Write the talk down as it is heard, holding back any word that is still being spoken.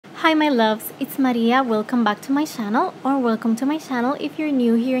Hi my loves, it's Maria. Welcome back to my channel, or welcome to my channel if you're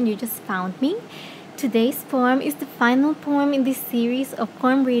new here and you just found me. Today's poem is the final poem in this series of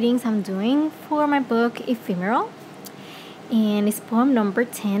poem readings I'm doing for my book Ephemeral, and it's poem number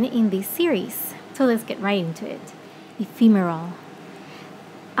 10 in this series. So let's get right into it. Ephemeral.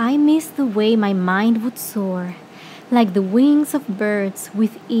 I miss the way my mind would soar, like the wings of birds.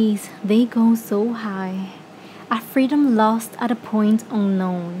 With ease they go so high, a freedom lost at a point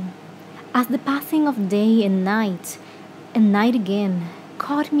unknown, as the passing of day and night again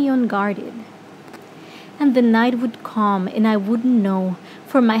caught me unguarded. And the night would come and I wouldn't know,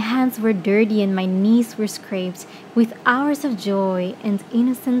 for my hands were dirty and my knees were scraped with hours of joy and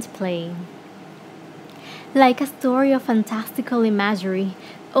innocent play. Like a story of fantastical imagery,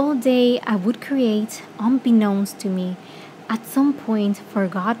 all day I would create, unbeknownst to me, at some point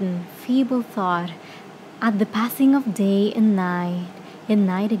forgotten, feeble thought, at the passing of day and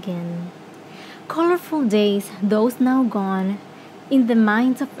night again. Colorful days, those now gone, in the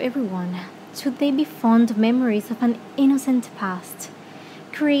minds of everyone, should they be fond memories of an innocent past?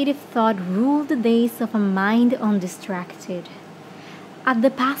 Creative thought ruled the days of a mind undistracted. At the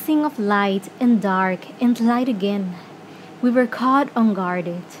passing of light and dark and light again, we were caught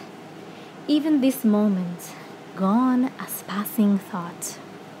unguarded. Even this moment, gone as passing thought.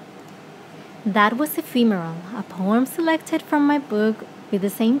 That was Ephemeral, a poem selected from my book with the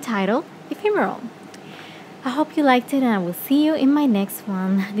same title, Ephemeral. I hope you liked it and I will see you in my next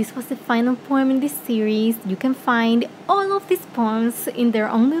one. This was the final poem in this series. You can find all of these poems in their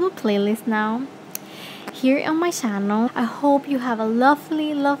own little playlist now here on my channel. I hope you have a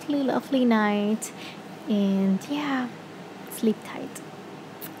lovely, lovely, lovely night, and yeah, sleep tight.